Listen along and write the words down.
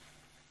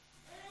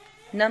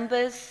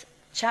Numbers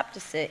chapter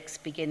 6,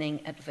 beginning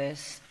at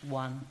verse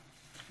 1.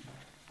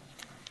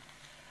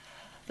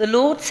 The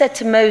Lord said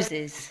to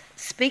Moses,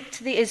 "Speak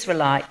to the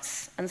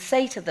Israelites and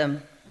say to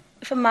them,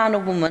 if a man or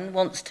woman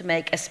wants to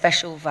make a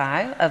special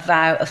vow, a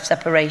vow of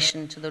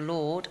separation to the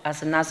Lord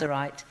as a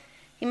Nazirite,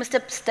 he must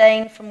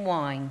abstain from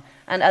wine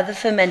and other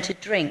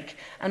fermented drink,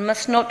 and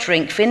must not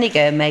drink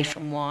vinegar made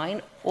from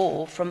wine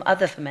or from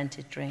other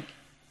fermented drink.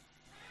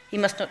 He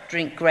must not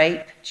drink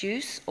grape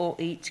juice or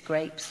eat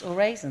grapes or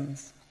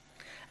raisins.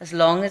 As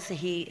long as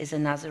he is a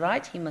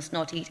Nazirite, he must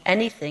not eat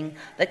anything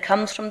that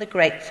comes from the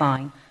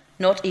grapevine,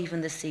 not even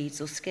the seeds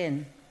or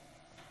skin.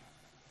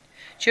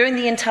 During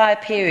the entire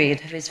period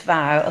of his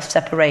vow of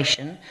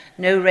separation,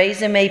 no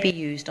razor may be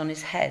used on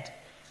his head.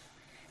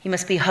 He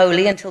must be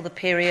holy until the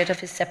period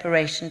of his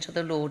separation to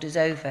the Lord is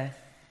over.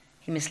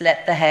 He must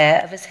let the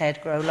hair of his head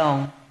grow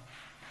long.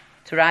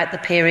 Throughout the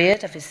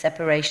period of his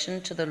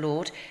separation to the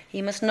Lord,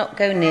 he must not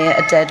go near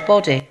a dead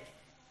body.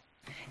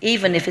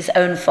 Even if his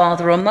own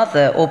father or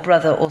mother or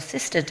brother or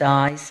sister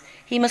dies,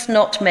 he must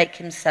not make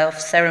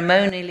himself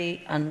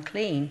ceremonially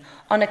unclean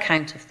on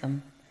account of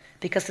them,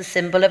 because the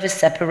symbol of his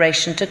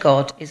separation to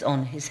God is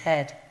on his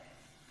head.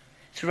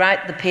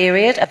 Throughout the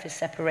period of his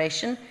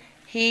separation,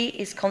 he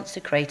is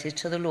consecrated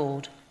to the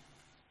Lord.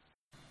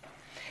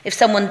 If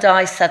someone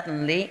dies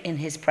suddenly in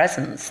his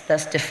presence,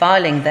 thus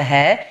defiling the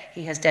hair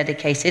he has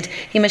dedicated,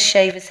 he must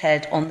shave his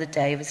head on the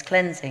day of his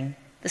cleansing,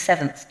 the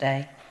seventh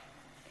day.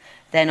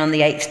 Then on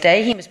the eighth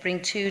day he must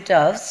bring 2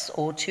 doves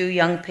or 2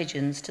 young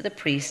pigeons to the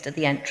priest at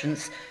the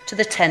entrance to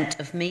the tent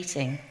of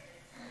meeting.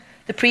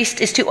 The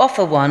priest is to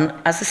offer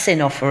one as a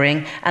sin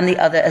offering and the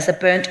other as a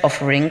burnt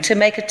offering to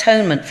make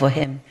atonement for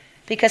him,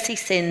 because he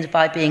sinned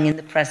by being in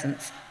the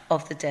presence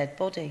of the dead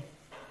body.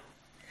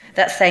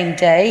 That same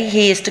day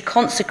he is to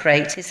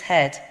consecrate his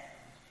head.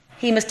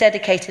 He must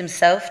dedicate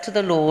himself to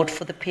the Lord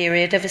for the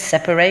period of his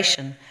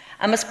separation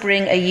and must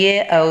bring a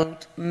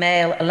year-old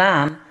male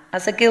lamb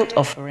as a guilt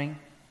offering.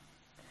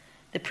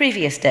 The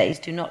previous days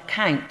do not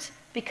count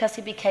because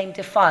he became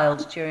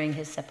defiled during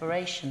his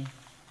separation.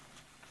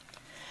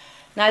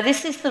 Now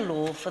this is the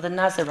law for the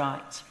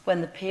Nazirite when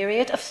the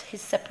period of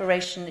his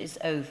separation is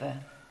over.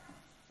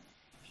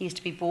 He is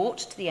to be brought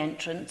to the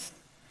entrance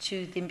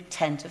to the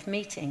tent of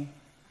meeting.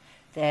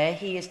 There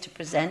he is to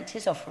present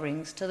his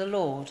offerings to the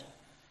Lord,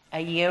 a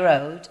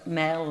year-old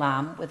male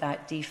lamb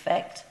without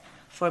defect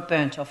for a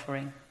burnt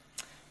offering,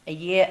 a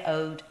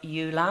year-old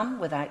ewe lamb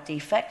without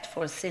defect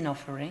for a sin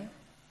offering,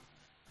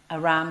 a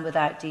ram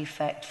without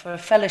defect for a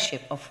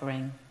fellowship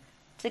offering,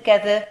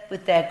 together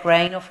with their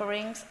grain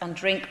offerings and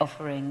drink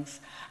offerings,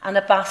 and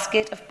a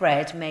basket of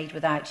bread made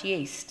without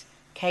yeast,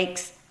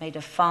 cakes made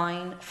of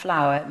fine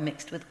flour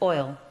mixed with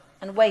oil,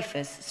 and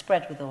wafers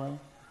spread with oil.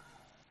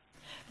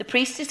 The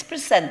priest is to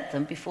present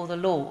them before the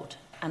Lord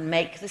and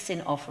make the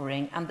sin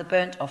offering and the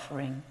burnt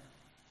offering.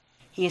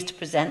 He is to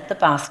present the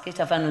basket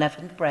of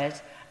unleavened bread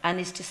and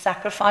is to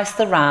sacrifice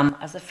the ram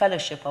as a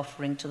fellowship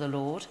offering to the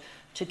Lord,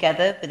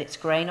 together with its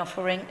grain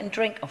offering and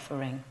drink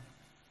offering.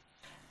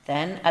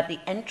 Then, at the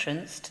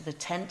entrance to the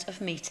tent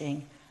of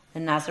meeting, the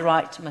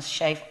Nazirite must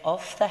shave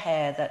off the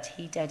hair that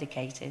he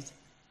dedicated.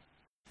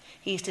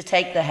 He is to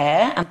take the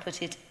hair and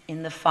put it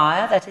in the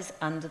fire that is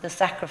under the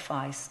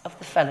sacrifice of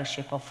the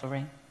fellowship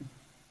offering.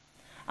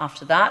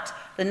 After the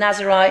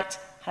Nazirite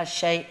has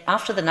shaved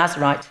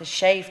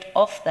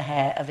off the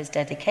hair of his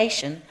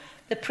dedication,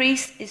 the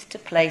priest is to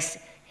place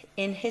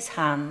in his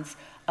hands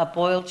a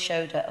boiled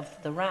shoulder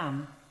of the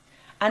ram,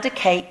 and a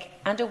cake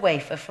and a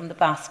wafer from the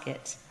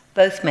basket,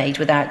 both made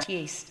without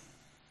yeast.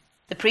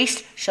 The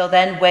priest shall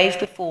then wave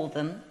before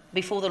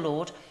the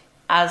Lord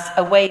as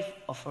a wave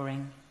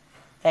offering.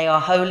 They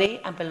are holy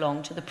and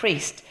belong to the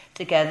priest,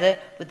 together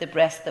with the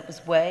breast that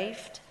was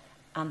waved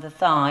and the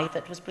thigh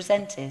that was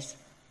presented.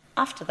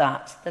 After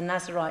that, the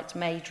Nazirite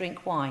may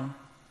drink wine.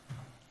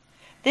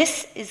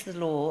 This is the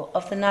law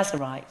of the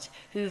Nazirite,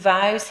 who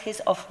vows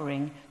his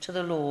offering to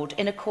the Lord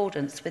in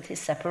accordance with his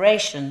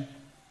separation,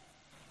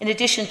 in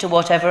addition to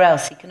whatever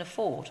else he can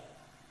afford.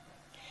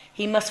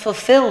 He must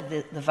fulfill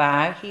the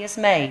vow he has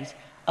made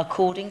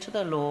according to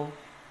the law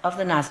of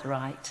the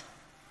Nazirite.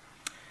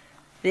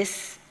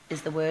 This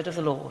is the word of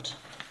the Lord.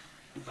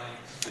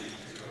 Thanks be to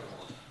God.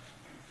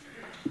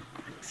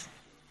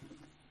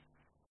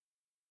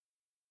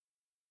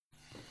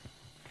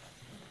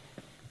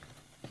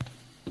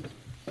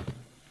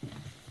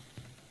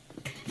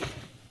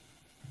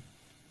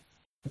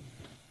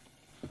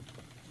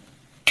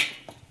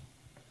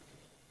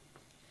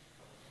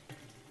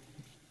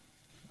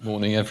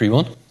 Morning,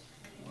 everyone.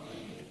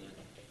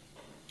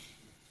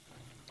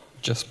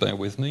 Just bear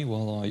with me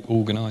while I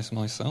organise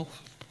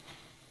myself.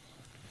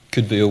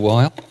 Could be a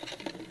while.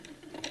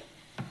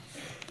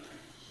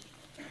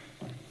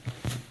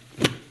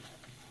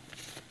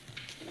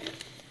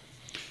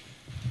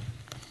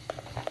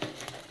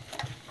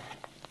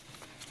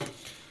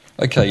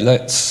 Okay,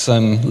 let's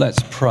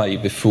pray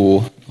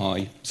before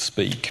I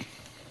speak.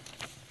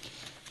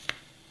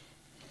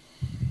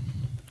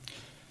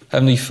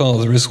 Heavenly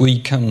Father, as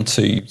we come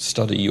to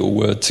study your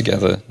word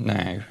together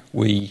now,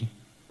 we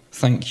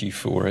Thank you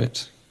for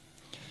it.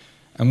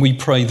 And we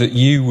pray that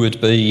you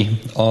would be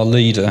our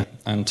leader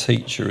and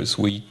teacher as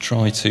we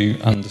try to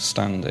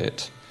understand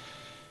it.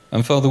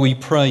 And Father, we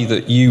pray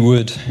that you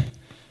would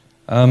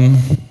open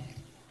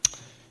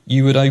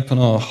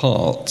our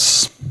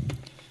hearts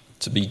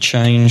to be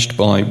changed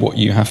by what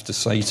you have to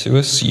say to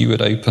us. You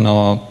would open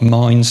our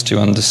minds to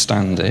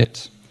understand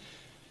it.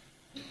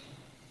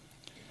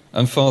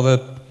 And Father,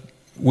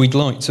 we'd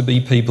like to be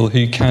people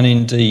who can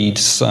indeed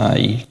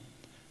say,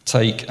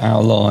 take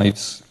our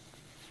lives,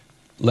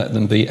 let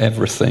them be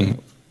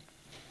everything.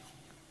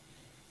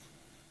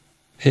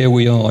 Here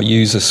we are,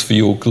 use us for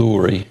your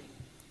glory.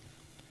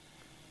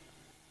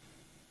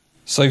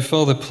 So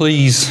Father,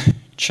 please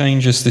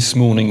change us this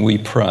morning, we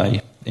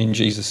pray, in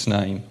Jesus'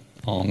 name.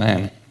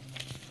 Amen.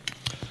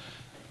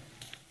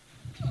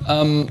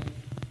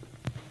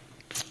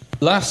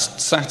 Last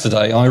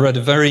Saturday, I read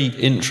a very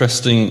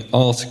interesting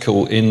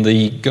article in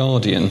The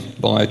Guardian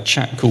by a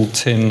chap called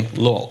Tim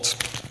Lott.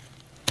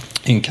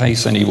 In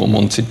case anyone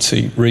wanted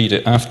to read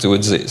it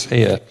afterwards, it's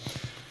here.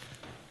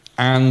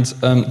 And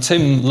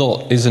Tim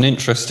Lott is an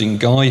interesting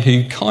guy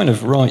who kind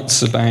of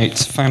writes about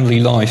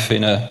family life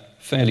in a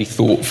fairly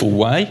thoughtful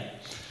way.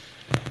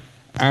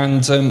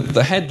 And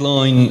the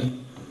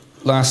headline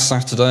last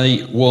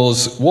Saturday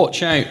was,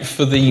 "Watch out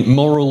for the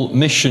moral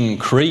mission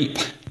creep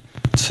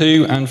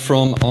to and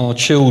from our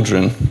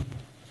children."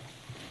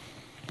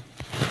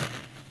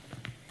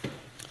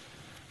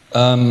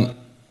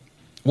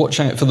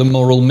 Watch out for the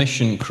moral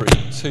mission creep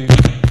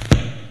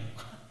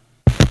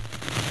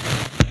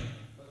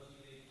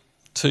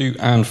to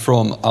and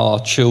from our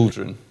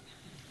children.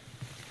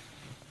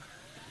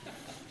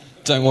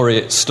 Don't worry,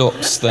 it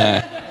stops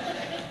there.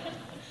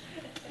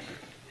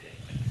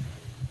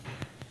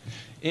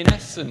 In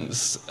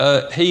essence,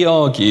 he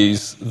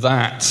argues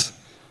that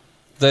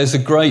there's a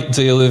great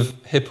deal of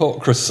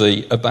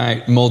hypocrisy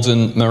about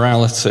modern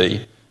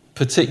morality,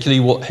 particularly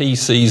what he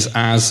sees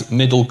as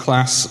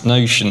middle-class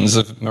notions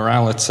of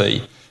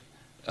morality.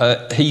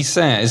 He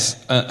says,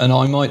 and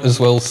I might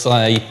as well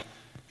say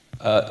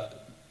that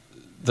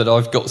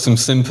I've got some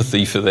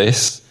sympathy for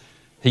this,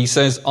 he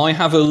says, "I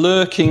have a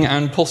lurking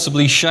and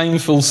possibly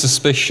shameful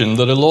suspicion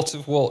that a lot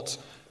of what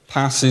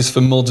passes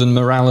for modern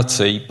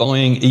morality,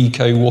 buying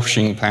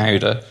eco-washing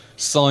powder,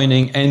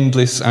 signing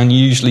endless and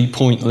usually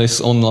pointless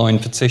online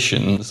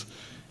petitions,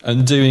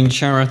 and doing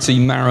charity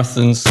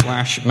marathons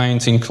 /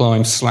 mountain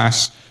climbs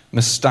 /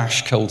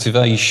 moustache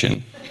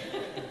cultivation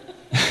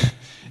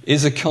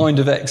is a kind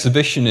of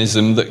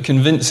exhibitionism that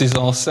convinces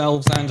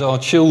ourselves and our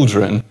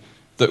children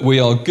that we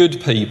are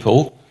good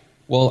people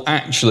while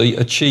actually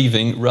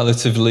achieving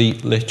relatively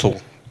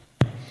little."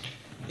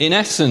 In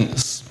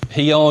essence,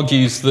 he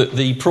argues that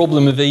the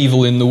problem of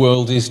evil in the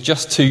world is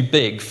just too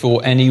big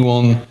for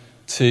anyone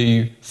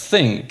to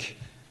think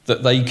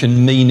that they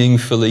can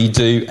meaningfully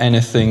do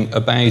anything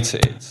about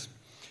it.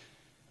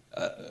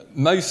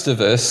 Most of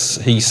us,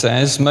 he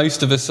says,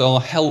 are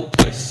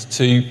helpless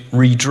to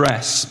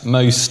redress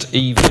most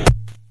evil.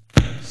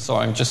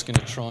 Sorry, I'm just going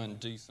to try and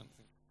do something.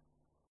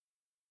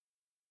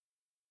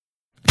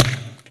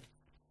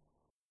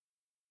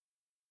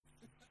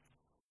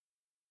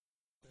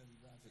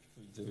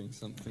 Doing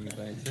something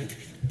about it.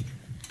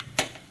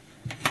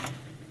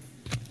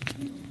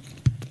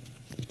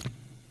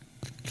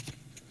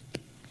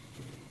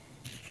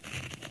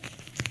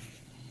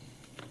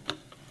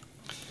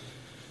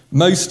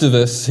 Most of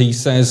us, he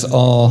says,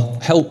 are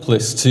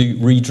helpless to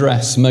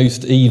redress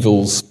most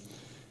evils.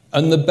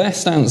 And the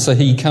best answer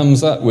he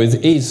comes up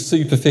with is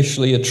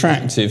superficially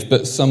attractive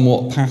but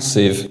somewhat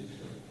passive.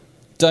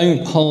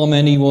 Don't harm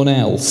anyone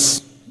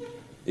else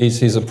is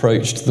his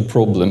approach to the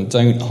problem.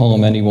 Don't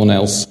harm anyone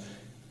else.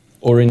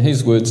 Or in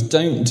his words,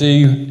 don't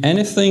do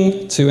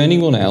anything to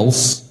anyone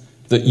else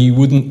that you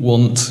wouldn't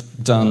want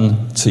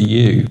done to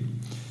you.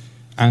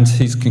 And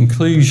his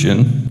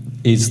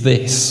conclusion is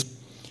this: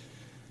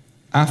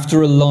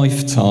 after a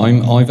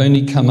lifetime, I've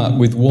only come up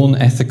with one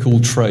ethical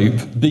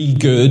trope: be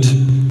good,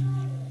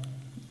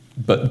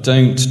 but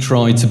don't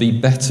try to be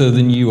better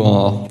than you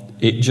are.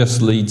 It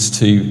just leads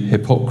to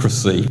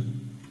hypocrisy.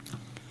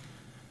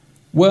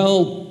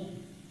 Well,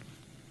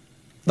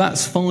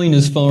 that's fine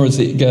as far as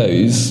it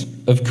goes.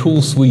 Of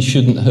course we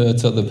shouldn't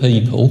hurt other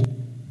people.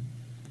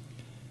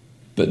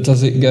 But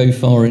does it go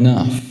far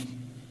enough?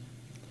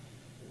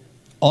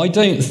 I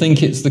don't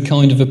think it's the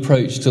kind of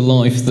approach to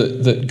life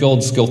that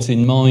God's got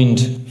in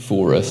mind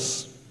for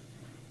us.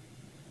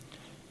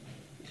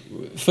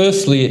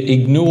 Firstly, it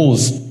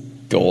ignores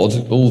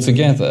God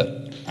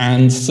altogether,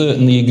 and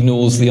certainly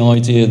ignores the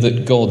idea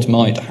that God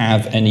might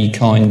have any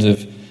kind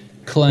of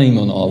claim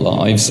on our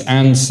lives.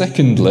 And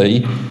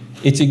secondly,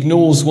 it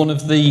ignores one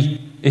of the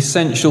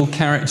essential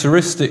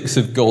characteristics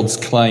of God's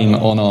claim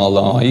on our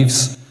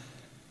lives,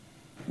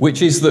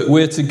 which is that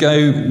we're to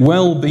go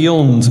well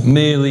beyond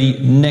merely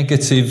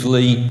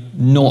negatively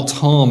not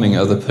harming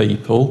other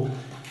people,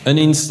 and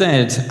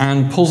instead,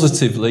 and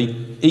positively,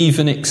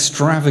 even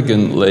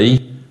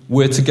extravagantly,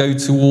 we're to go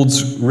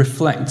towards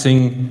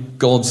reflecting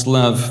God's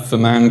love for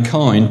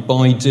mankind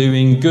by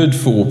doing good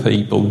for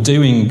people,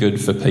 doing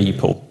good for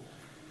people.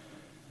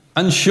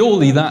 And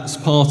surely that's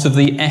part of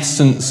the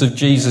essence of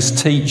Jesus'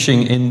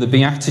 teaching in the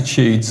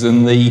Beatitudes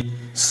and the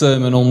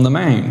Sermon on the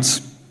Mount.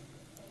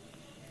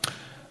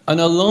 And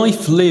a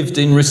life lived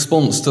in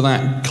response to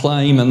that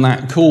claim and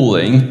that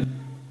calling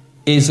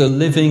is a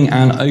living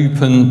and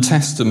open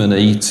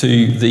testimony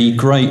to the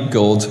great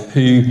God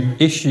who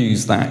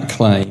issues that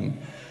claim.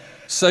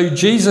 So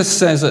Jesus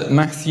says at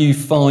Matthew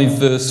 5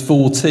 verse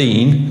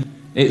 14,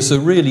 it's a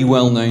really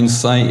well-known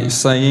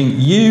saying,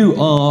 "You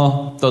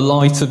are the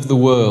light of the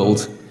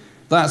world."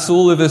 That's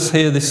all of us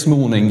here this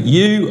morning.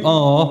 You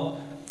are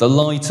the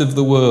light of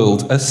the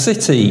world. A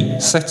city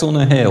set on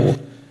a hill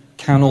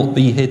cannot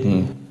be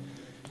hidden.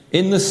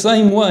 In the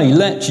same way,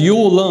 let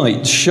your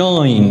light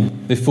shine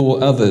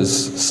before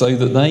others so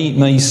that they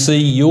may see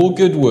your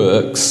good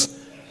works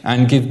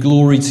and give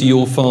glory to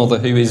your Father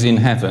who is in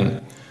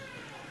heaven.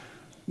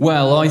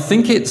 Well, I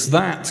think it's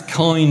that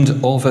kind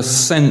of a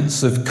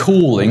sense of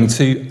calling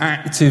to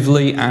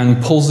actively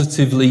and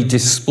positively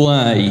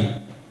display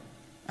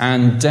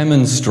and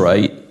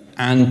demonstrate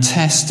and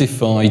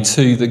testify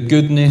to the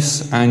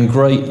goodness and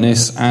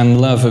greatness and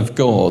love of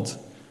God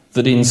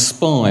that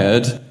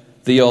inspired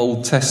the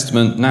Old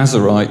Testament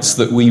Nazarites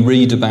that we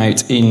read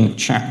about in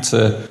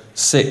chapter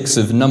 6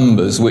 of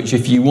Numbers, which,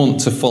 if you want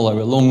to follow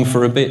along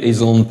for a bit,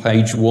 is on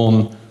page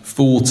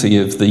 140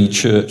 of the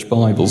Church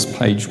Bibles,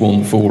 page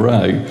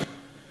 140.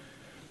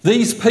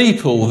 These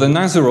people, the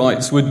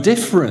Nazarites, were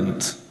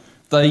different.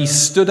 They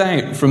stood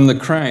out from the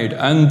crowd,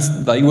 and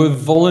they were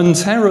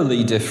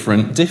voluntarily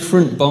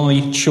different by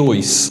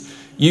choice.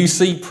 You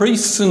see,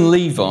 priests and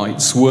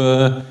Levites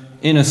were,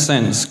 in a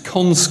sense,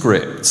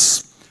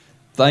 conscripts.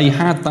 They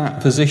had that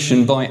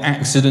position by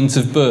accident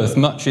of birth,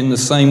 much in the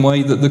same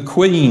way that the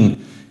Queen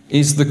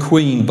is the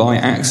Queen by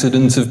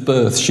accident of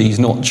birth. She's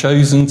not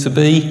chosen to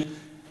be,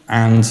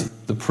 and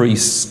the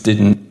priests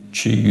didn't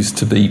choose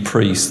to be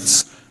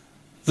priests.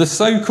 The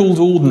so-called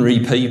ordinary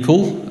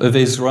people of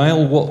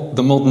Israel, what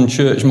the modern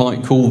church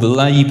might call the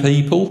lay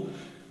people,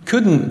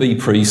 couldn't be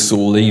priests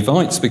or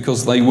Levites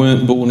because they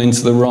weren't born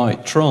into the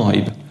right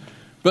tribe.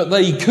 But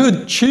they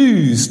could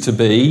choose to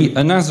be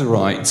a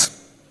Nazarite.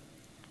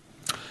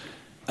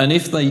 And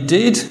if they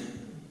did,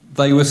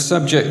 they were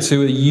subject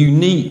to a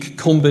unique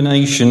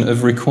combination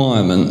of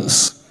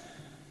requirements.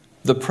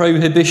 The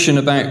prohibition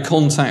about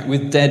contact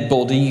with dead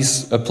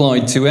bodies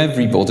applied to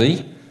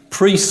everybody.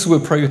 Priests were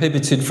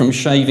prohibited from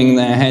shaving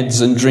their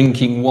heads and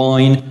drinking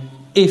wine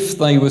if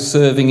they were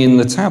serving in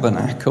the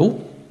tabernacle.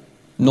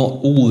 Not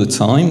all the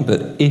time,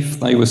 but if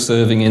they were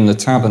serving in the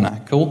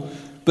tabernacle.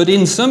 But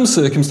in some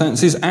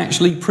circumstances,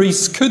 actually,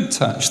 priests could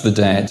touch the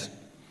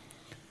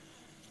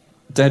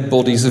dead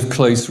bodies of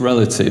close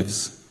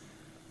relatives.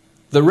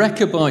 The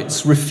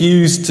Rechabites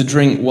refused to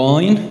drink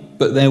wine,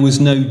 but there was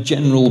no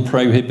general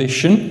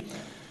prohibition.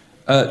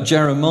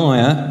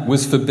 Jeremiah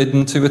was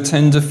forbidden to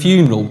attend a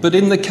funeral. But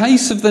in the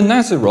case of the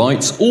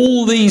Nazarites,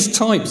 all these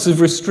types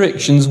of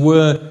restrictions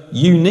were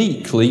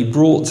uniquely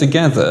brought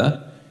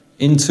together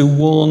into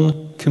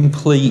one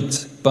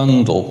complete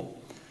bundle.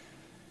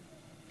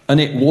 And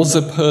it was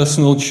a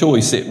personal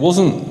choice. It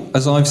wasn't,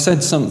 as I've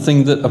said,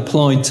 something that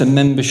applied to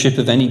membership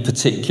of any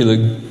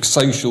particular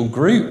social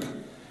group.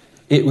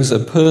 It was a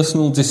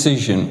personal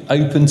decision,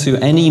 open to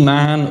any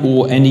man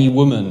or any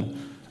woman.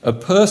 A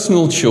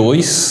personal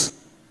choice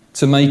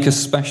to make a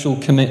special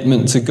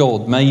commitment to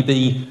God,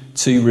 maybe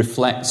to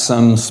reflect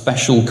some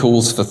special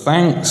cause for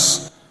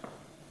thanks,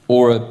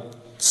 or a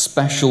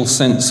special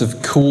sense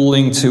of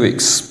calling to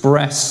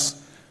express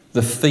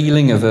the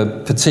feeling of a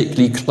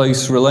particularly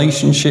close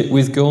relationship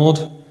with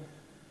God,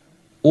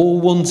 or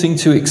wanting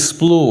to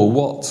explore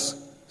what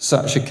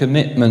such a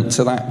commitment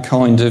to that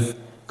kind of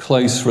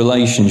close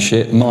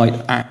relationship might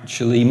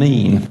actually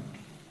mean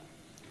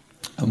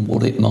and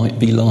what it might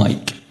be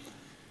like.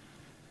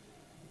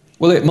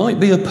 Well, it might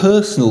be a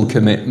personal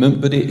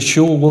commitment, but it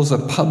sure was a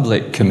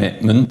public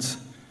commitment,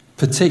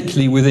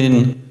 particularly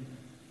within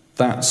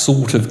that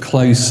sort of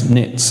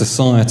close-knit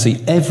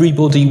society.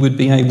 Everybody would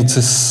be able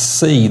to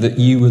see that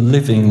you were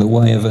living the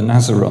way of a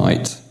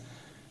Nazarite.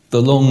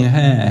 The long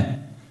hair,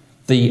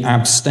 the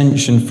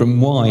abstention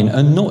from wine,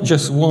 and not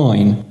just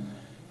wine,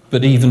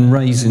 but even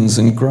raisins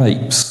and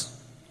grapes.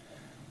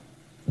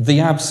 The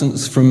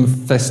absence from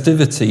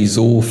festivities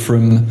or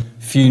from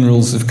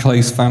funerals of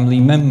close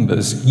family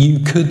members. You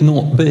could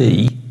not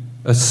be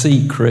a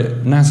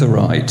secret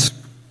Nazarite.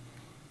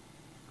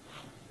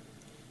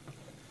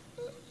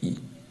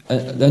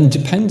 And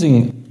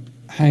depending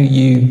how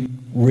you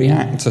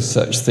react to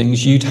such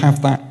things, you'd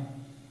have that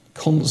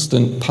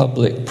constant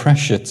public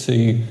pressure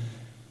to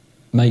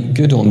make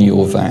good on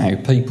your vow.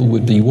 People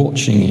would be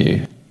watching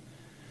you.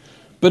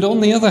 But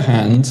on the other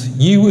hand,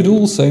 you would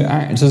also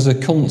act as a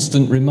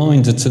constant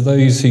reminder to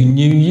those who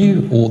knew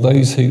you or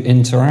those who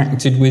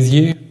interacted with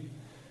you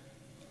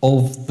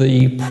of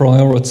the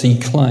priority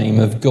claim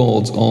of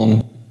God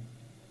on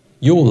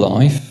your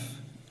life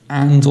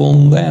and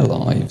on their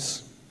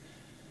lives.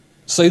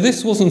 So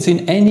this wasn't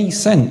in any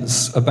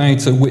sense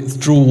about a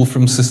withdrawal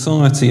from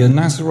society. A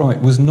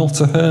Nazarite was not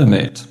a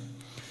hermit.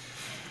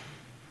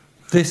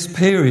 This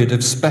period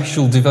of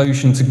special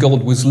devotion to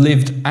God was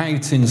lived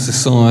out in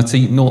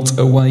society, not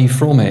away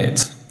from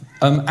it.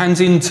 And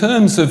in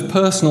terms of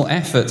personal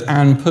effort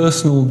and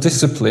personal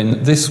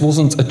discipline, this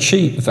wasn't a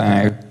cheap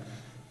vow.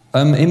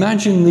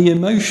 Imagine the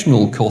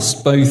emotional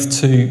cost both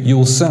to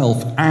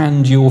yourself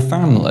and your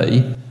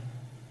family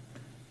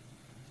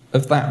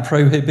of that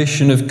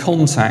prohibition of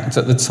contact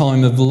at the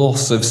time of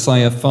loss of,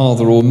 say, a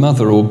father or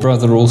mother or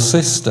brother or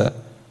sister.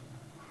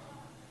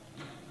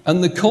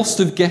 And the cost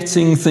of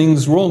getting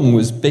things wrong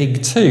was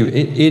big too.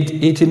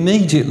 It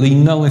immediately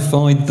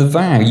nullified the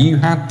vow. You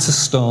had to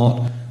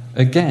start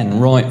again,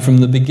 right from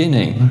the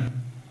beginning.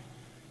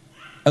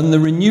 And the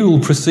renewal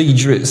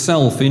procedure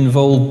itself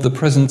involved the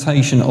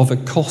presentation of a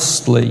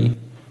costly,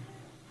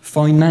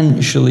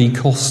 financially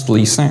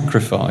costly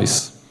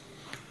sacrifice.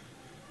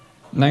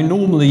 Now,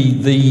 normally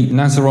the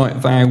Nazarite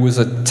vow was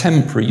a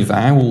temporary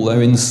vow,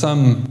 although in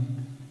some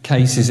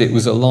cases it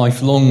was a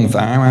lifelong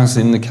vow, as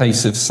in the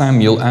case of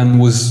Samuel, and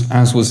was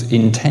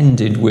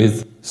intended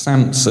with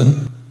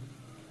Samson.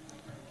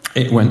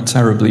 It went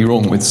terribly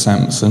wrong with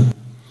Samson.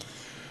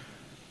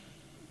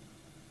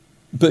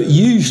 But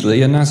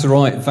usually a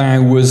Nazarite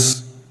vow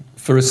was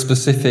for a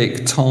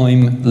specific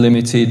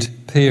time-limited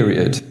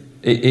period.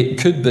 It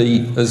could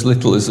be as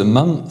little as a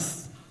month,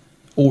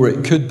 or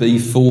it could be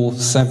for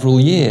several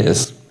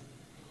years.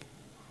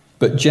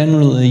 But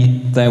generally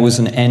there was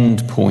an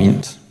end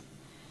point.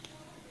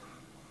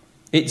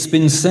 It's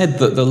been said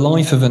that the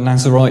life of a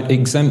Nazarite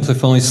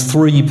exemplifies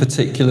three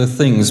particular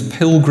things: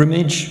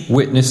 pilgrimage,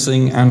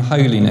 witnessing, and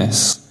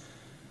holiness.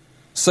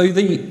 So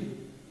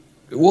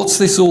what's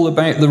this all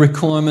about, the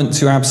requirement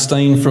to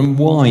abstain from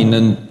wine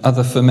and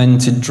other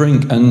fermented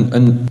drink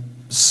and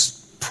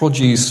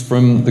produce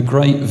from the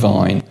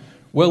grapevine?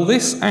 Well,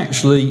 this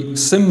actually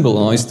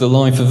symbolised the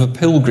life of a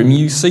pilgrim.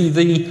 You see,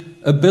 the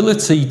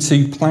ability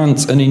to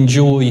plant and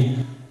enjoy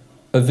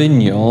a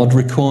vineyard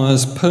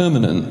requires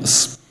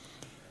permanence.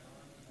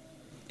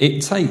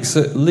 It takes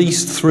at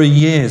least 3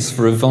 years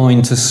for a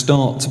vine to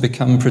start to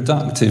become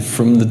productive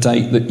from the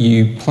date that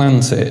you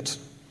plant it.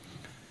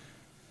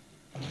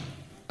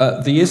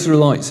 The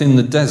Israelites in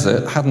the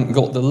desert hadn't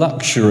got the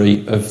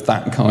luxury of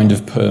that kind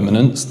of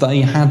permanence.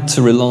 They had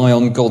to rely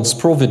on God's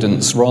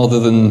providence rather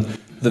than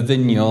the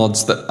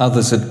vineyards that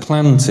others had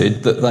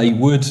planted that they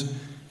would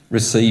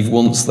receive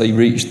once they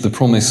reached the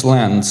promised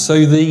land.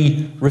 So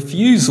the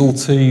refusal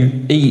to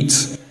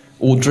eat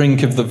or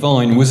drink of the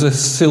vine was a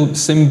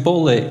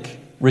symbolic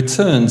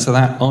return to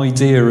that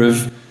idea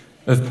of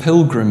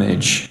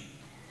pilgrimage.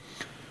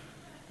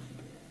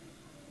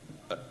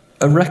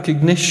 A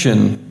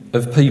recognition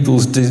of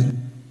people's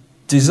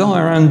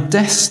desire and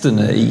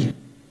destiny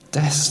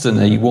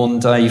one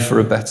day for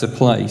a better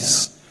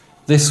place.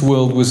 This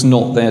world was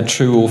not their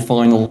true or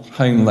final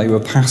home. They were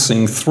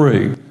passing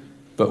through,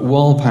 but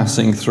while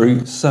passing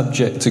through,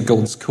 subject to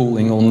God's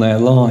calling on their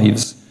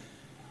lives.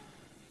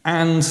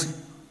 And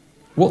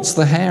what's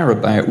the hair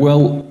about?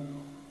 Well,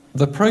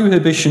 the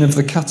prohibition of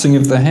the cutting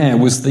of the hair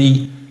was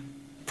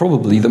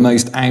probably the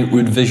most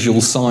outward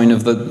visual sign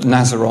of the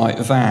Nazarite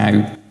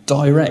vow.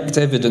 Direct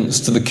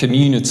evidence to the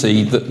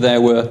community that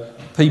there were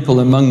people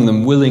among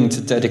them willing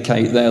to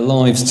dedicate their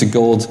lives to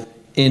God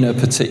in a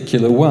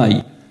particular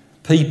way.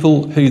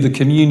 People who the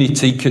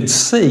community could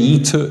see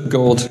took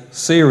God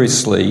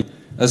seriously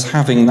as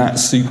having that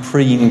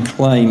supreme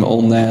claim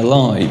on their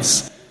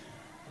lives.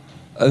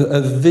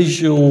 A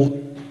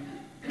visual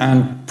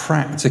and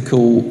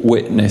practical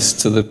witness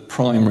to the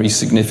primary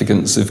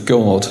significance of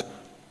God.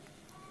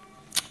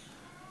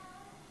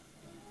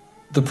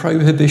 The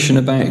prohibition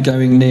about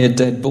going near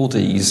dead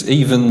bodies,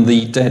 even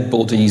the dead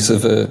bodies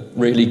of a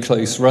really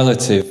close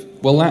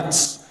relative, well,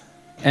 that's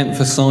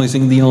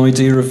emphasising the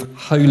idea of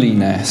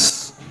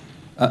holiness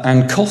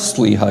and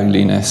costly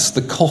holiness,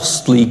 the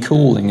costly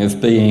calling of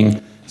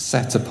being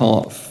set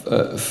apart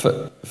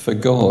for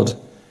God.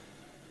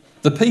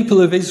 The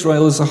people of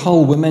Israel as a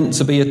whole were meant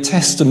to be a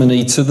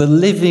testimony to the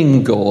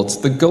living God,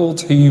 the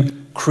God who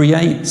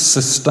creates,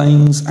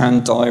 sustains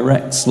and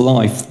directs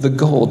life, the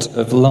God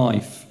of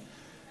life.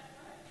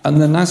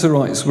 And the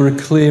Nazarites were a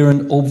clear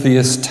and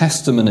obvious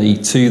testimony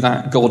to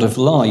that God of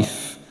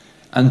life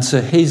and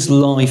to his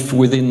life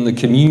within the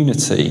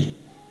community.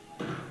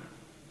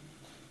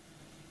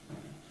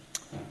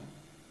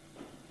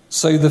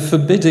 So the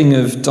forbidding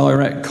of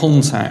direct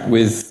contact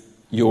with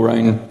your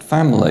own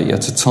family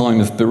at a time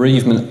of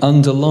bereavement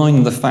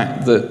underlined the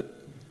fact that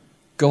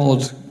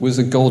God was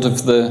a God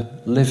of the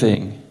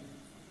living,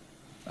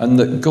 and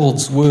that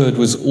God's word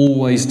was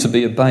always to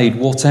be obeyed,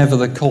 whatever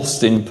the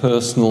cost in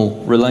personal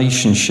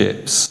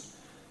relationships.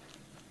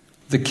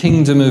 The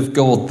kingdom of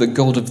God, the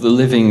God of the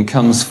living,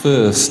 comes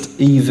first,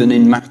 even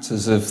in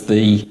matters of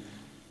the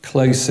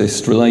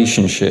closest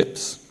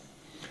relationships.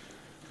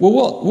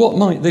 Well, what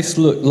might this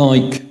look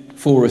like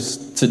for us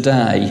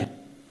today?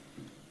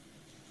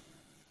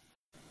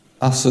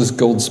 Us as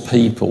God's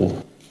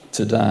people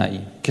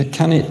today.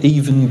 Can it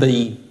even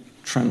be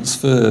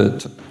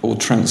transferred or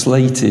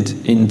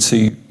translated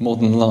into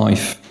modern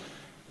life?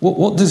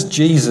 What does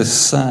Jesus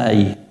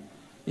say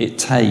it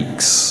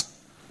takes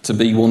to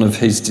be one of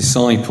his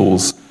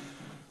disciples?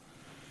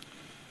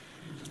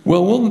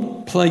 Well,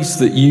 one place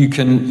that you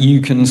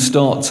can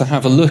start to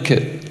have a look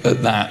at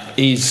that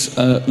is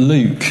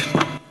Luke.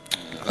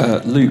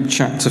 Luke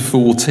chapter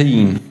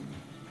 14,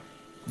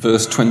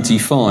 verse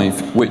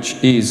 25,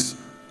 which is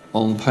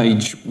on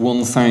page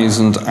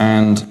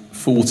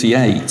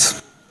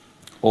 1048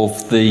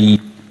 of the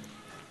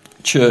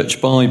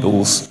Church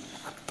Bibles,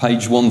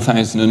 page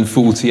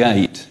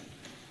 1048.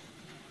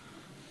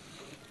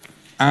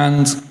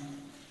 And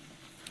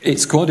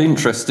it's quite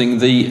interesting,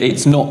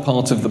 it's not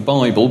part of the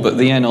Bible, but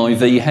the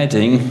NIV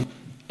heading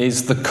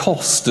is the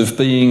cost of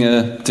being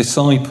a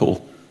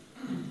disciple.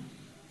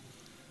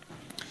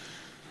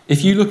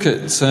 If you look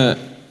at, say,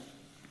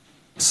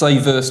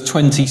 verse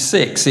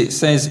 26, it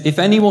says, "If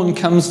anyone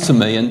comes to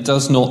me and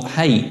does not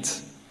hate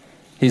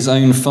his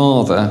own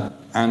father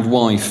and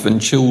wife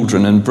and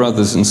children and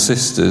brothers and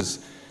sisters,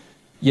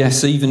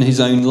 yes, even his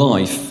own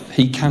life,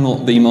 he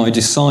cannot be my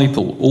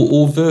disciple."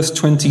 Or verse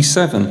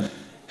 27,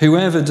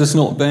 "Whoever does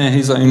not bear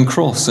his own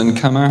cross and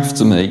come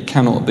after me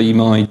cannot be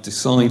my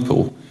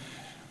disciple."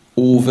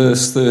 Or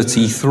verse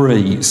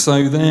 33,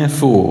 "So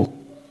therefore,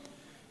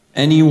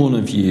 any one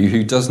of you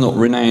who does not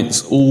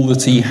renounce all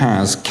that he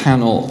has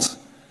cannot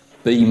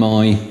be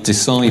my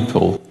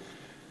disciple."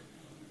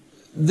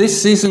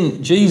 This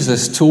isn't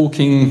Jesus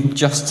talking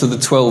just to the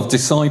 12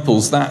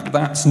 disciples.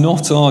 That's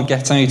not our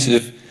get out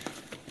of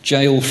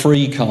jail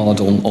free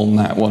card on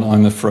that one,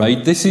 I'm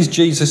afraid. This is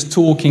Jesus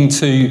talking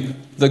to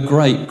the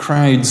great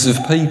crowds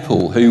of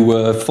people who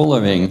were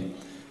following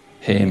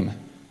him,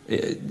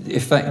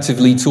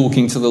 effectively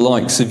talking to the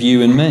likes of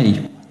you and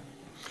me.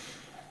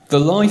 The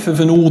life of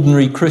an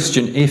ordinary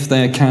Christian, if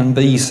there can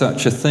be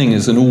such a thing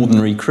as an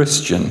ordinary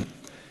Christian,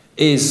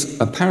 is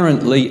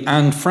apparently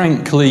and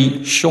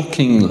frankly,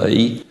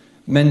 shockingly,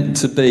 meant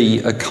to be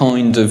a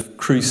kind of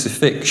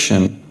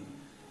crucifixion,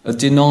 a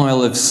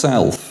denial of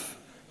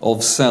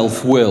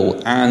self-will,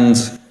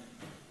 and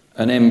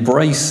an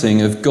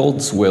embracing of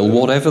God's will,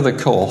 whatever the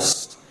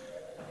cost,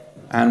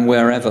 and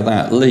wherever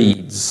that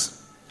leads.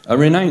 A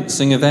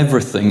renouncing of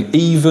everything,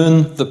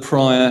 even the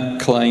prior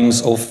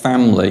claims of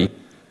family.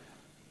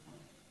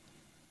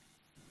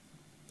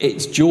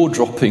 It's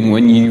jaw-dropping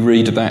when you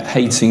read about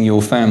hating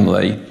your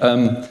family.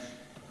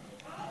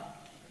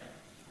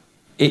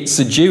 It's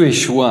a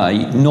Jewish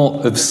way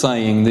not of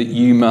saying that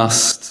you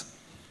must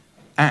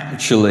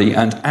actually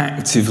and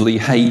actively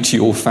hate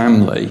your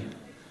family,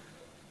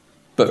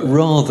 but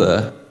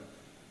rather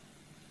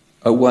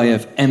a way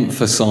of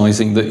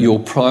emphasising that your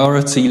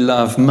priority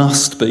love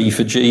must be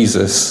for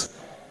Jesus.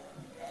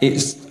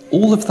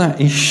 All of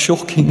that is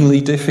shockingly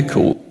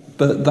difficult,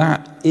 but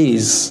that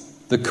is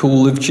the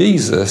call of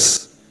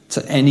Jesus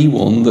to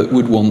anyone that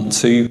would want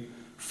to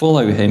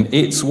follow him.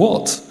 It's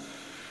what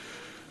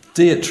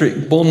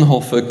Dietrich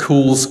Bonhoeffer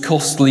calls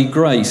costly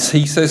grace.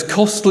 He says,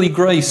 "Costly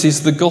grace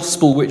is the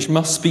gospel which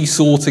must be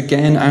sought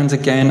again and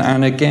again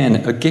and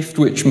again, a gift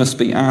which must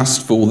be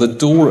asked for, the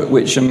door at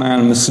which a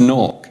man must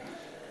knock.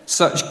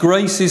 Such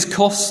grace is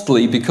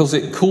costly because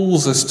it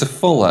calls us to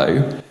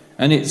follow,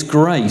 and it's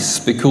grace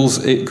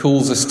because it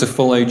calls us to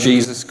follow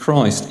Jesus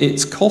Christ.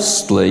 It's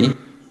costly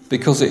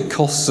because it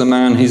costs a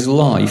man his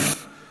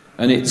life,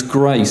 and it's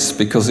grace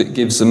because it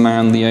gives a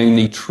man the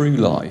only true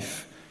life.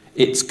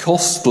 It's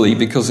costly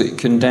because it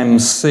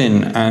condemns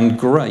sin, and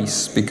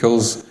grace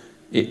because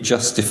it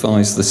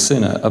justifies the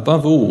sinner.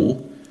 Above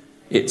all,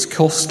 it's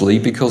costly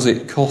because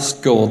it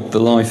cost God the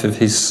life of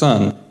his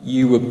Son.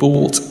 You were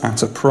bought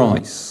at a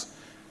price.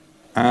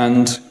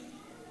 And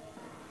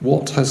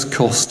what has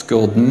cost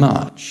God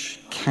much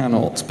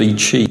cannot be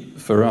cheap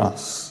for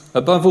us.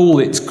 Above all,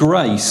 it's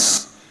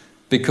grace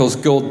because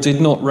God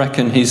did not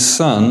reckon his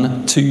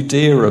Son too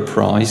dear a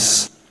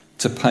price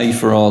to pay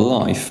for our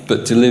life,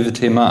 but delivered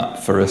him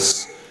up for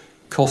us.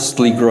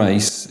 Costly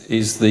grace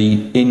is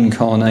the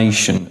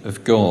incarnation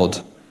of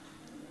God.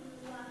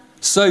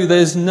 So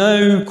there's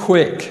no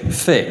quick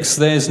fix.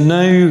 There's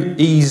no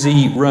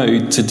easy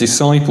road to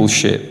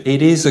discipleship.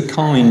 It is a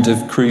kind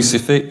of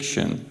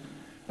crucifixion.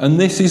 And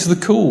this is the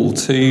call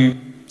to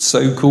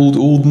so-called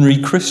ordinary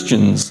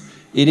Christians.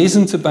 It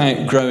isn't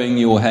about growing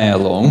your hair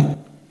long,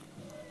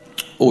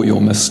 or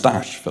your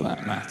moustache for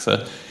that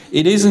matter.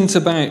 It isn't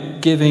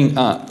about giving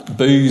up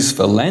booze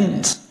for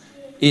Lent.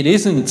 It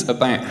isn't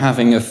about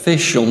having a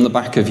fish on the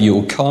back of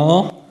your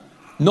car.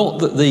 Not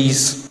that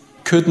these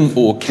couldn't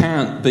or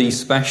can't be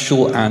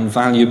special and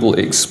valuable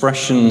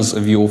expressions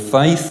of your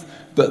faith,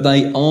 but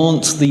they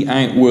aren't the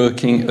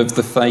outworking of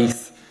the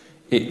faith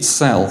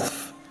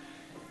itself.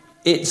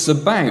 It's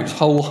about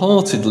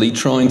wholeheartedly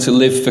trying to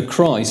live for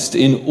Christ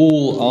in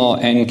all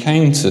our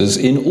encounters,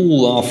 in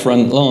all our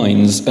front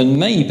lines, and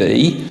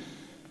maybe,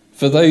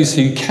 for those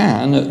who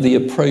can, at the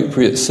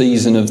appropriate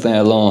season of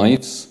their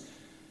lives,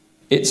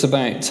 it's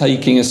about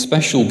taking a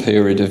special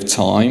period of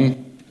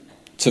time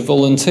to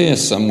volunteer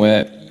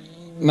somewhere,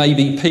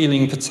 maybe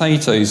peeling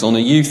potatoes on a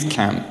youth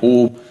camp,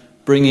 or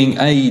bringing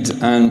aid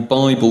and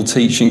Bible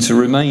teaching to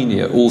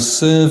Romania, or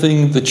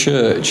serving the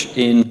church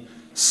in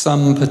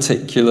some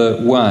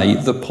particular way.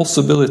 The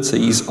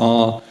possibilities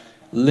are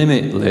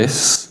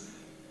limitless.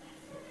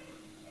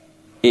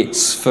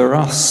 It's for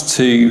us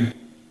to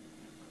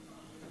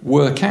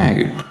work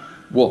out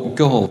what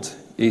God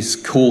is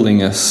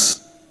calling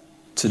us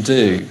to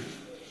do.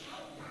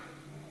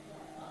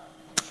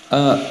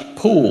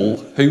 Paul,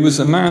 who was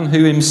a man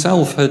who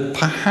himself had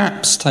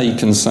perhaps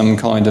taken some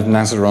kind of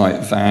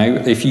Nazirite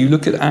vow, if you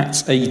look at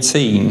Acts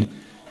 18,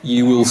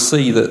 you will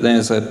see that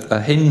there's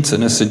a hint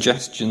and a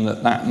suggestion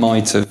that that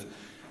might have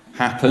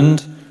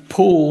happened.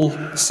 Paul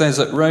says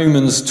at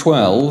Romans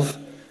 12,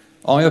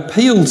 I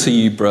appeal to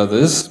you,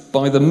 brothers,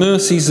 by the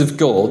mercies of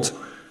God,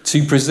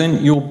 to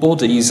present your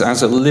bodies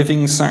as a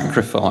living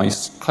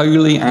sacrifice,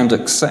 holy and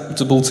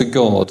acceptable to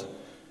God,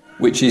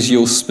 which is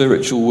your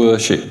spiritual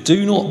worship.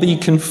 Do not be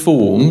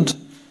conformed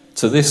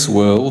to this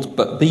world,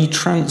 but be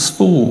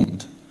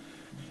transformed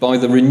by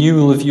the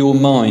renewal of your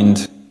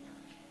mind,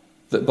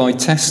 that by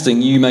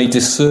testing you may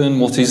discern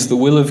what is the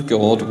will of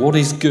God, what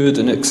is good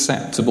and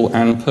acceptable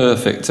and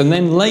perfect. And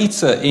then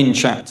later in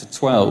chapter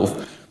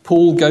 12,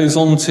 Paul goes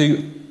on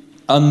to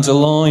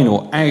underline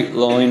or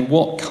outline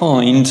what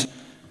kind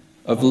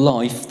of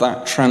life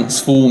that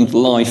transformed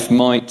life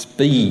might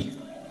be.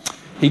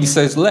 He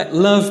says, let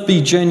love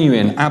be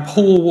genuine,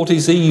 abhor what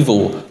is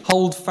evil,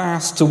 hold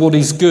fast to what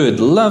is good,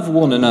 love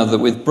one another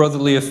with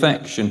brotherly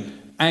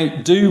affection,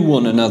 outdo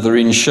one another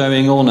in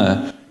showing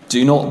honour,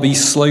 do not be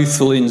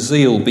slothful in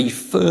zeal, be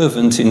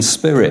fervent in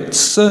spirit,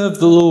 serve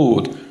the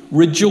Lord,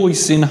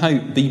 rejoice in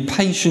hope, be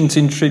patient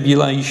in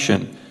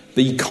tribulation,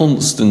 be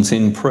constant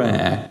in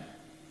prayer.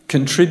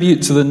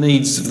 Contribute to the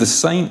needs of the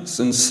saints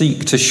and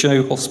seek to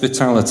show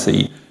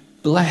hospitality.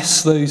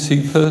 Bless those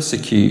who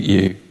persecute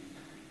you.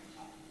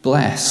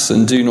 Bless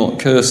and do not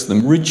curse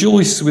them.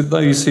 Rejoice with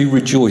those who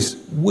rejoice.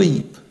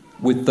 Weep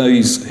with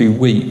those who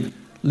weep.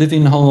 Live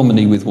in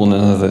harmony with one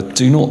another.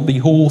 Do not be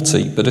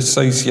haughty, but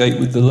associate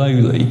with the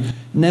lowly.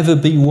 Never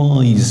be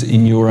wise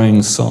in your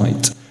own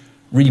sight.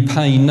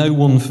 Repay no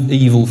one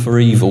evil for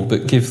evil,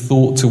 but give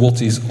thought to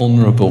what is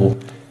honourable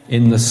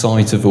in the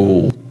sight of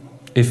all.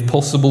 If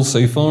possible,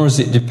 so far as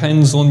it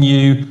depends on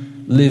you,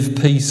 live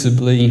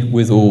peaceably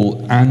with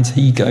all. And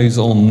he goes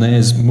on,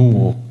 there's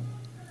more.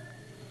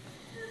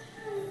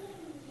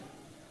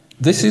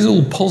 This is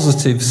all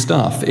positive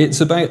stuff.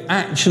 It's about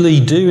actually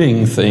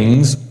doing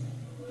things,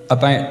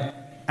 about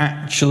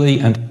actually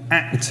and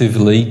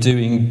actively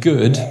doing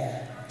good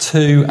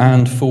to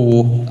and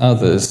for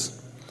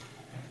others.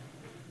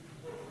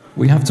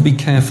 We have to be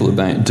careful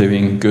about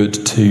doing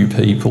good to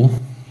people.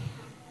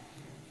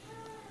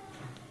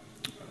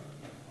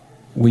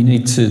 We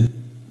need to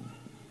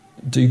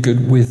do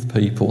good with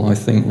people, I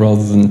think,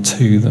 rather than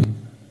to them.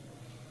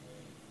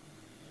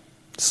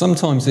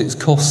 Sometimes it's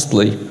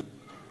costly.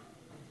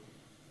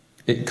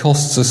 It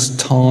costs us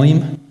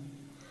time.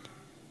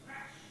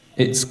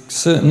 It's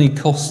certainly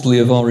costly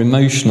of our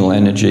emotional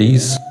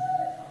energies.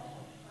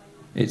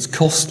 It's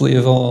costly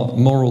of our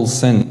moral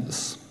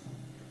sense.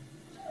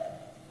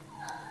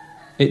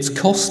 It's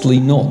costly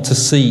not to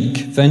seek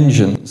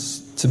vengeance.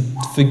 To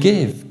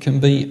forgive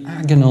can be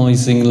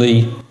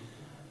agonisingly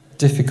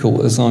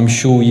difficult, as I'm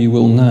sure you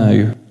will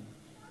know.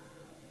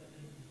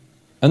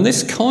 And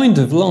this kind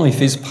of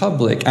life is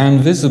public and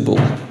visible.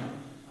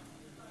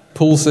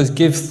 Paul says,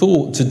 give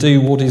thought to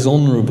do what is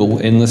honourable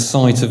in the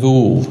sight of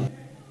all.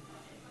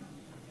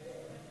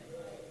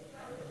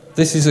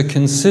 This is a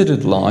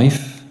considered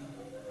life,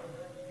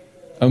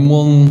 and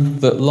one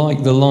that,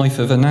 like the life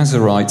of a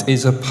Nazirite,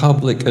 is a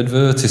public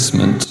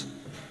advertisement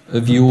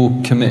of your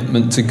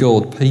commitment to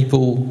God.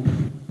 People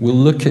will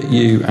look at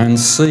you and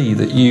see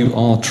that you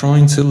are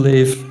trying to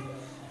live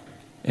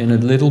in a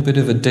little bit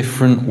of a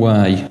different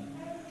way.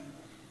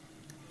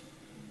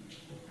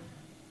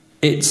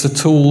 It's a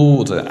tall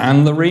order,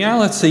 and the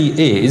reality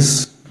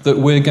is that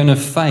we're going to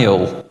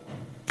fail.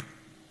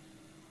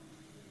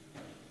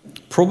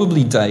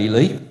 Probably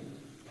daily,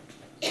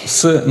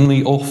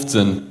 certainly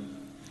often.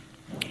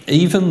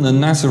 Even the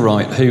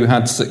Nazirite who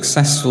had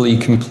successfully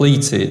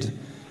completed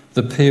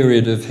the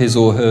period of his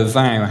or her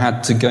vow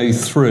had to go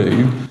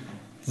through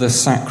the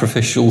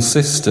sacrificial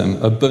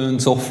system. A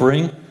burnt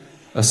offering,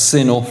 a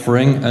sin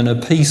offering, and a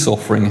peace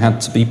offering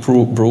had to be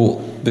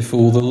brought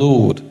before the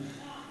Lord.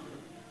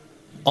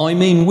 I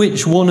mean,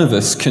 which one of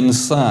us can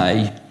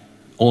say,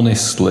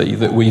 honestly,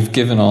 that we've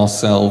given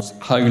ourselves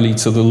wholly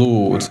to the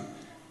Lord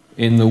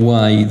in the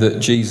way that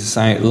Jesus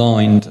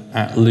outlined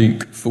at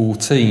Luke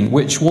 14?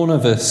 Which one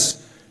of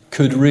us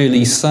could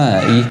really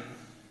say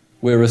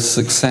we're a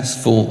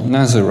successful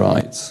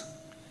Nazirite?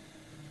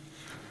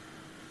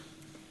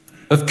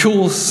 Of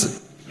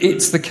course,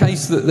 it's the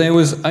case that there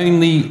was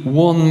only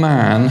one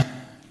man,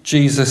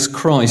 Jesus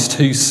Christ,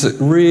 who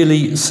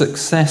really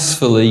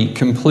successfully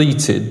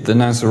completed the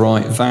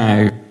Nazirite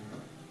vow,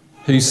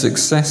 who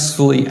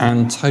successfully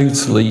and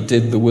totally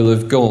did the will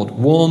of God.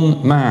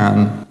 One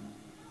man,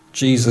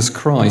 Jesus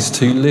Christ,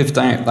 who lived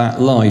out that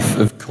life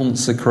of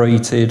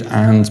consecrated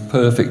and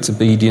perfect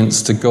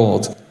obedience to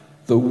God,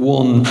 the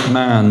one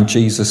man,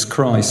 Jesus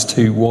Christ,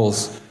 who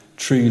was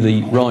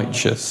truly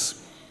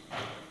righteous.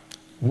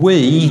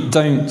 We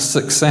don't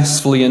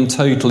successfully and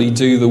totally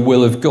do the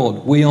will of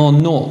God. We are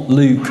not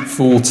Luke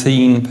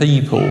 14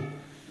 people.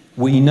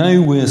 We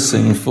know we're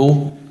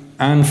sinful,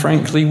 and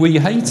frankly, we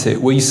hate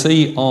it. We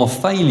see our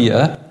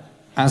failure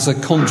as a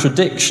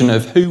contradiction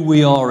of who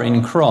we are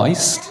in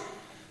Christ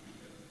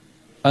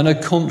and a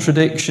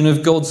contradiction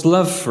of God's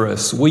love for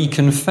us. We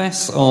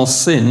confess our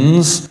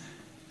sins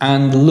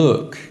and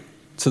look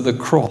to the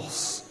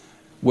cross,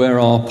 where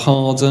our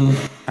pardon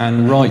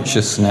and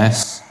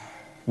righteousness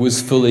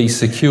was fully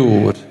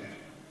secured.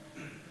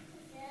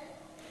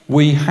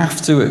 We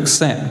have to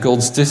accept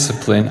God's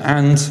discipline,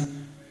 and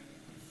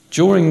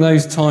during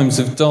those times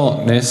of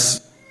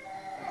darkness,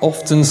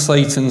 often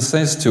Satan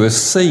says to us,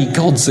 see,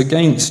 God's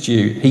against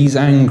you, he's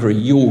angry,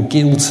 you're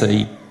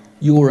guilty,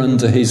 you're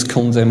under his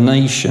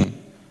condemnation.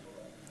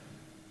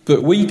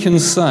 But we can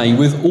say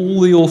with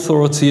all the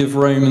authority of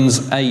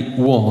Romans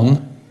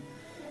 8:1,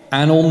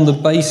 and on the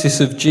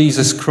basis of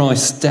Jesus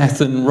Christ's death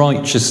and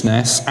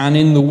righteousness, and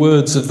in the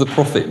words of the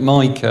prophet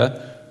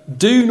Micah,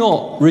 do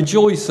not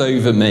rejoice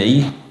over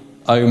me,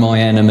 O my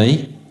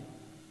enemy.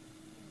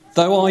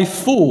 Though I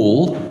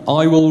fall,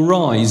 I will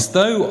rise.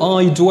 Though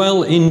I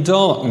dwell in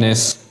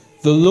darkness,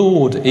 the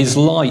Lord is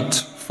light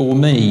for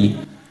me.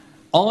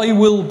 I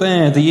will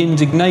bear the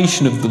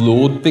indignation of the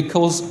Lord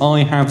because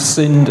I have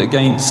sinned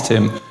against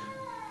him,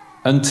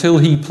 until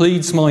he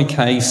pleads my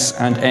case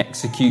and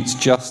executes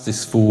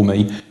justice for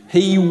me.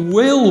 He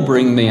will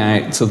bring me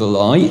out to the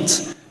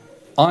light,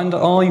 and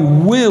I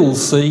will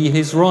see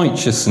his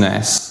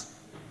righteousness.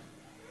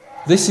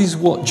 This is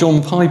what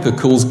John Piper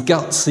calls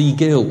gutsy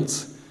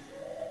guilt.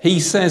 He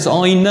says,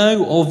 I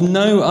know of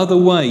no other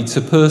way to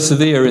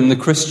persevere in the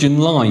Christian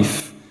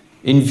life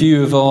in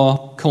view of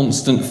our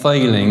constant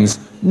failings,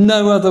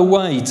 no other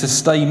way to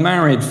stay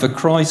married for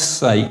Christ's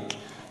sake,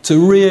 to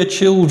rear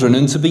children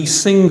and to be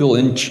single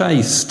and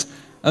chaste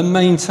and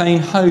maintain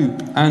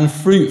hope and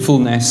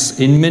fruitfulness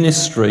in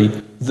ministry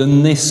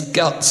than this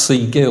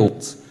gutsy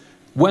guilt.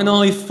 When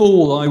I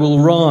fall, I will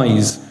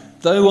rise.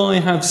 Though I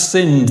have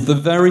sinned, the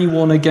very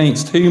one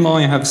against whom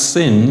I have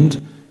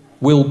sinned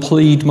will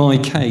plead my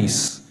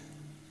case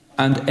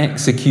and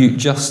execute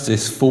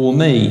justice for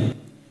me.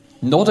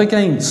 Not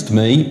against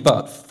me,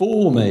 but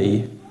for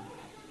me.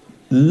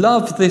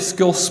 Love this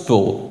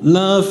gospel.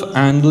 Love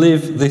and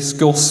live this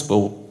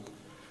gospel.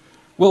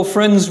 Well,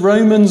 friends,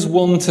 Romans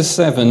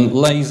 1-7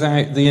 lays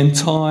out the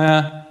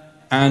entire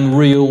and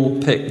real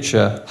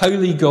picture.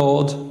 Holy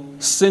God,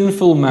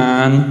 sinful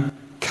man,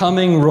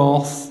 coming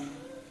wrath,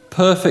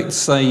 perfect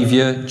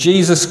Saviour,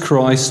 Jesus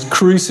Christ,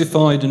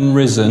 crucified and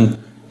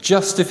risen,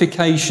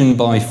 justification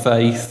by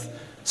faith,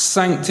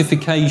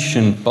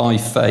 sanctification by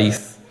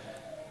faith.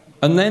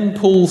 And then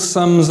Paul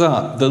sums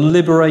up the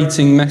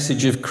liberating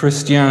message of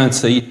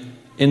Christianity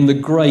in the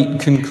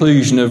great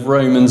conclusion of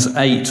Romans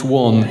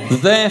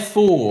 8:1.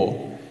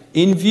 Therefore,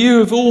 in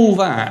view of all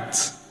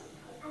that,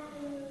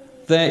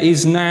 there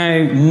is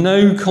now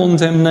no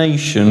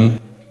condemnation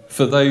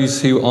for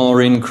those who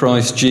are in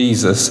Christ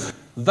Jesus.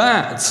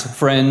 That,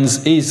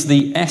 friends, is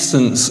the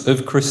essence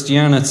of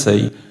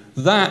Christianity.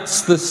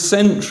 That's the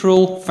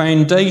central,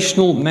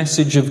 foundational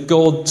message of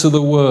God to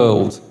the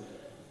world.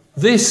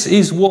 This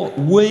is what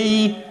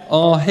we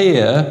are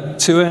here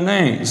to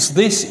announce.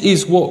 This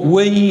is what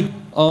we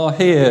are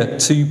here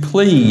to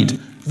plead.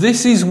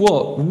 This is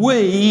what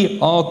we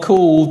are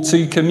called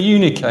to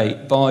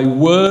communicate by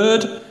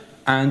word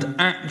and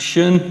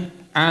action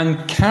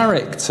and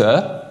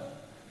character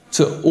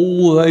to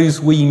all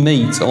those we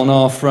meet on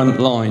our front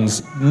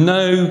lines.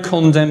 No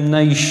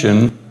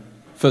condemnation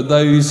for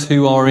those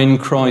who are in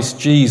Christ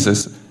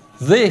Jesus.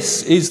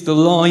 This is the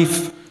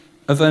life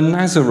of a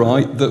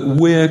Nazarite that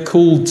we're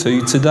called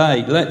to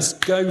today. Let's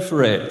go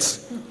for it.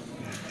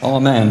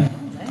 Amen.